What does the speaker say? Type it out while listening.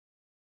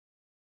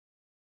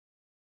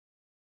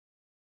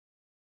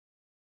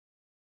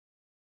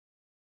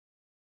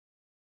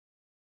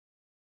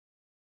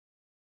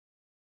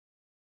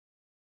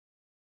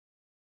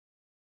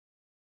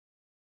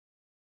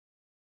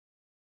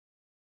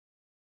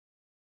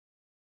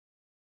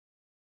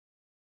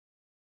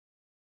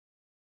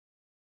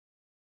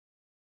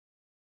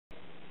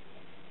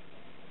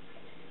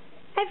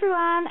Hey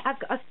everyone, I've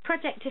got a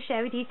project to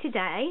share with you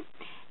today.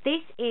 This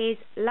is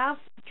Love,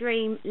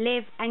 Dream,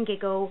 Live and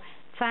Giggle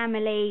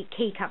Family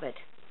Key Cupboard.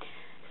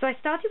 So I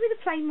started with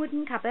a plain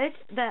wooden cupboard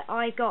that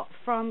I got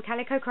from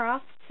Calico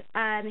Crafts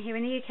here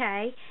in the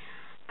UK,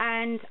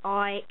 and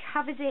I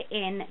covered it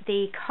in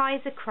the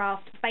Kaiser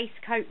Craft Base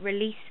Coat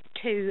Release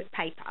 2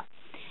 paper.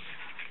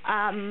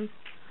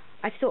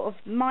 I sort of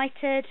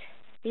mitered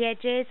the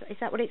edges, is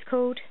that what it's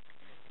called?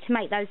 To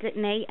make those look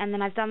neat, and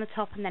then I've done the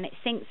top and then it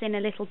sinks in a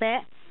little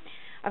bit.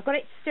 I've got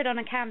it stood on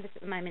a canvas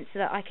at the moment so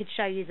that I could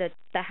show you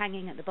the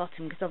hanging at the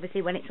bottom, because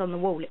obviously when it's on the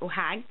wall it will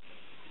hang.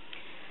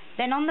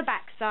 Then on the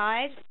back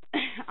side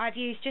I've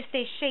used just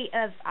this sheet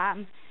of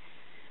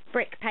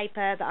brick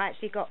paper that I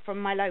actually got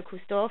from my local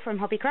store, from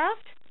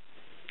Hobbycraft.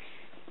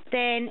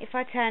 Then if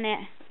I turn it,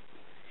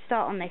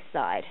 start on this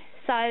side.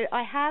 So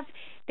I have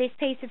this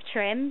piece of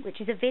trim, which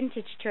is a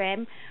vintage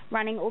trim,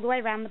 running all the way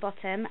around the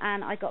bottom,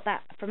 and I got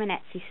that from an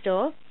Etsy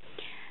store.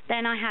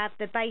 Then I have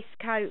the Base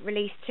Coat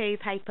Release 2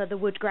 paper, the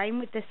wood grain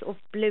with this sort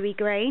of bluey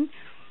green,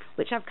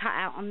 which I've cut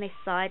out on this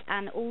side,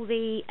 and all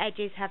the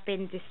edges have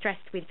been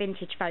distressed with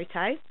vintage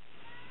photo.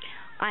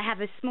 I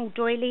have a small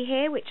doily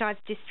here which I've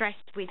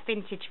distressed with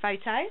vintage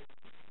photo,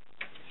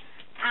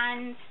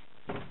 and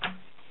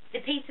the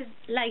piece of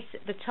lace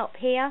at the top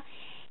here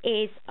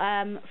is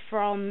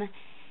from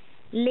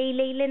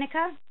Lily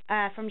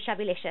Lineker from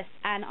Shabbylicious,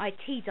 and I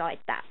tea dyed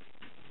that.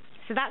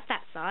 So that's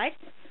that side.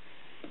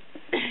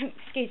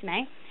 Excuse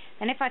me.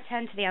 And if I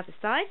turn to the other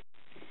side,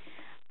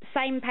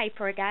 same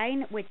paper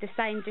again with the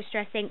same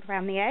distress ink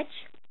around the edge,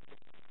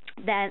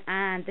 then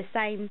and the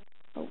same,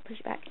 push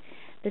it back,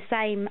 the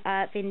same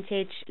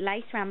vintage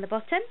lace around the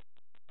bottom.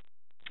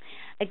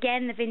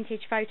 Again, the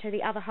vintage photo,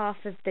 the other half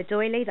of the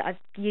doily that I've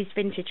used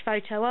vintage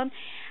photo on,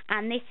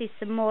 and this is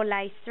some more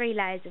lace, 3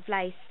 layers of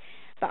lace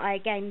that I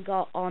again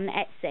got on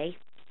Etsy,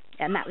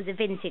 and that was a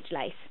vintage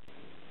lace.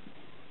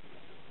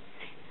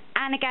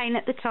 And again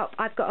at the top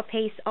I've got a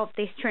piece of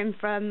this trim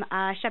from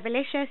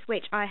Shabbylicious,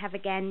 which I have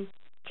again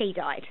tea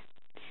dyed.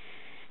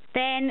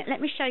 Then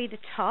let me show you the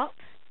top.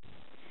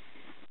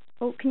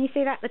 Oh, can you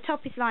see that? The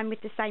top is lined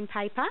with the same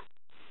paper.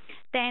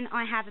 Then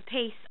I have a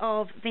piece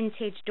of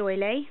vintage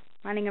doily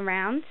running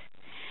around.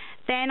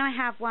 Then I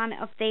have one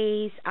of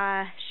these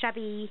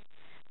shabby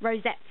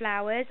rosette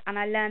flowers, and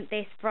I learnt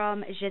this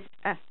from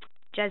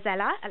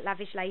Gisella at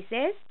Lavish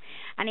Laces.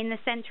 And in the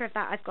centre of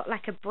that I've got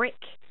like a brick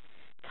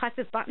type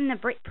of button, a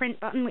brick print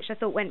button, which I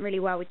thought went really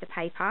well with the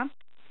paper.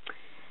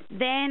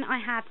 Then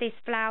I have this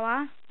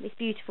flower, this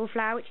beautiful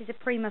flower, which is a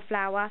prima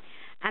flower,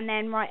 and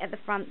then right at the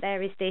front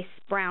there is this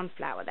brown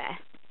flower there.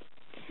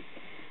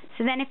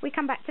 So then if we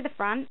come back to the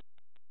front,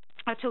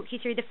 I'll talk you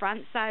through the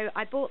front. So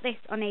I bought this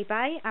on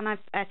eBay and I've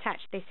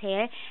attached this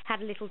here.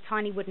 Had a little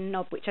tiny wooden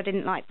knob which I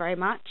didn't like very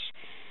much.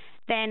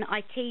 Then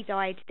I tea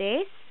dyed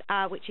this,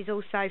 which is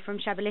also from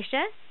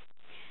Shabbylicious.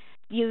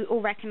 You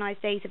all recognise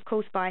these, of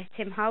course, by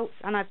Tim Holtz,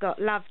 and I've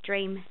got Love,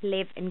 Dream,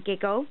 Live and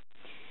Giggle.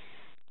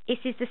 This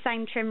is the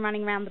same trim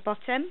running around the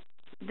bottom.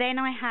 Then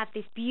I have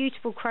this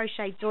beautiful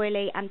crochet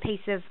doily and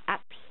piece of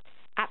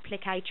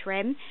applique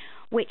trim,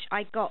 which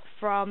I got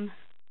from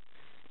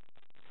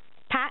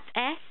Pat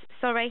S.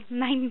 Sorry,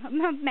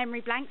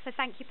 memory blank, so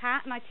thank you,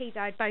 Pat, and I tea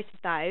dyed both of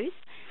those.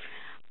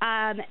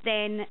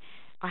 Then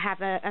I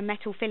have a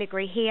metal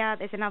filigree here.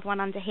 There's another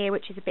one under here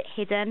which is a bit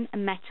hidden, a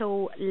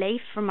metal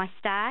leaf from my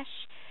stash.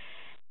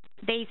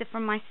 These are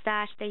from my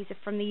stash, these are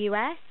from the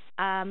US,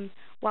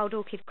 Wild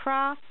Orchid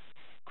Crafts,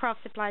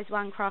 Craft Supplies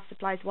 1, Craft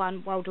Supplies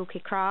 1, Wild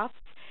Orchid Crafts.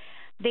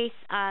 This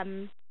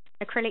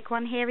acrylic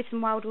one here is from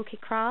Wild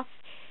Orchid Crafts.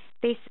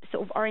 This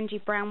sort of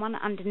orangey brown one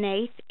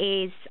underneath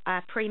is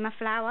Prima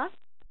Flower.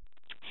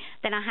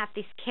 Then I have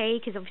this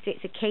key, because obviously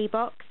it's a key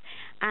box,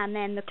 and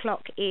then the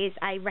clock is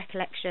a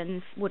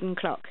Recollections wooden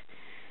clock.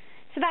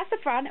 So that's the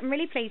front. I'm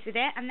really pleased with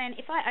it. And then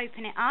if I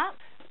open it up,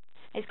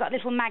 it's got a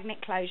little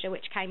magnet closure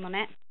which came on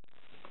it.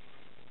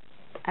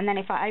 And then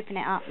if I open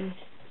it up and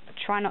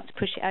try not to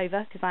push it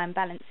over because I am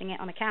balancing it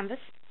on a canvas.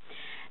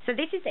 So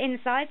this is the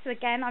inside. So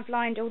again, I've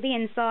lined all the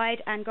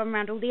inside and gone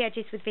around all the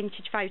edges with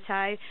vintage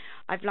photo.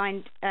 I've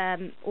lined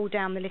all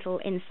down the little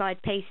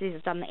inside pieces.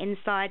 I've done the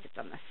insides, I've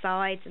done the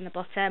sides and the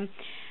bottom.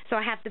 So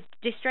I have the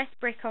distressed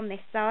brick on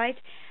this side,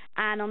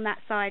 and on that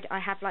side I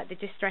have like the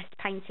distressed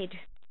painted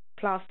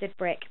plastered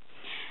brick.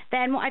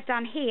 Then what I've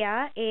done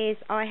here is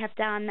I have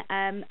done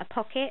a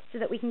pocket so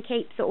that we can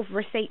keep sort of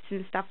receipts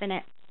and stuff in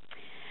it.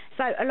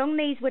 So along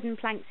these wooden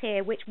planks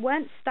here, which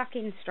weren't stuck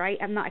in straight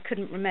and that I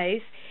couldn't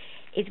remove,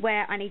 is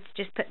where I need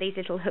to just put these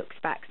little hooks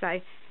back.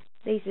 So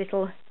these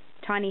little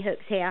tiny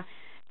hooks here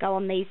go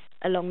on these,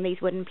 along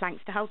these wooden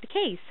planks to hold the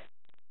keys.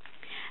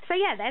 So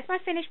yeah, there's my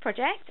finished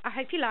project. I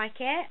hope you like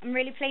it. I'm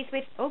really pleased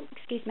with,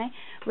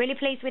 really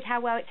pleased with how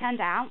well it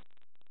turned out.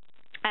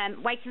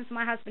 Waiting for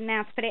my husband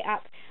now to put it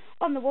up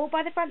on the wall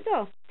by the front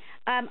door.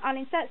 I'll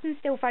insert some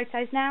still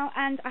photos now,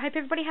 and I hope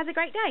everybody has a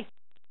great day.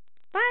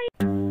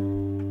 Bye.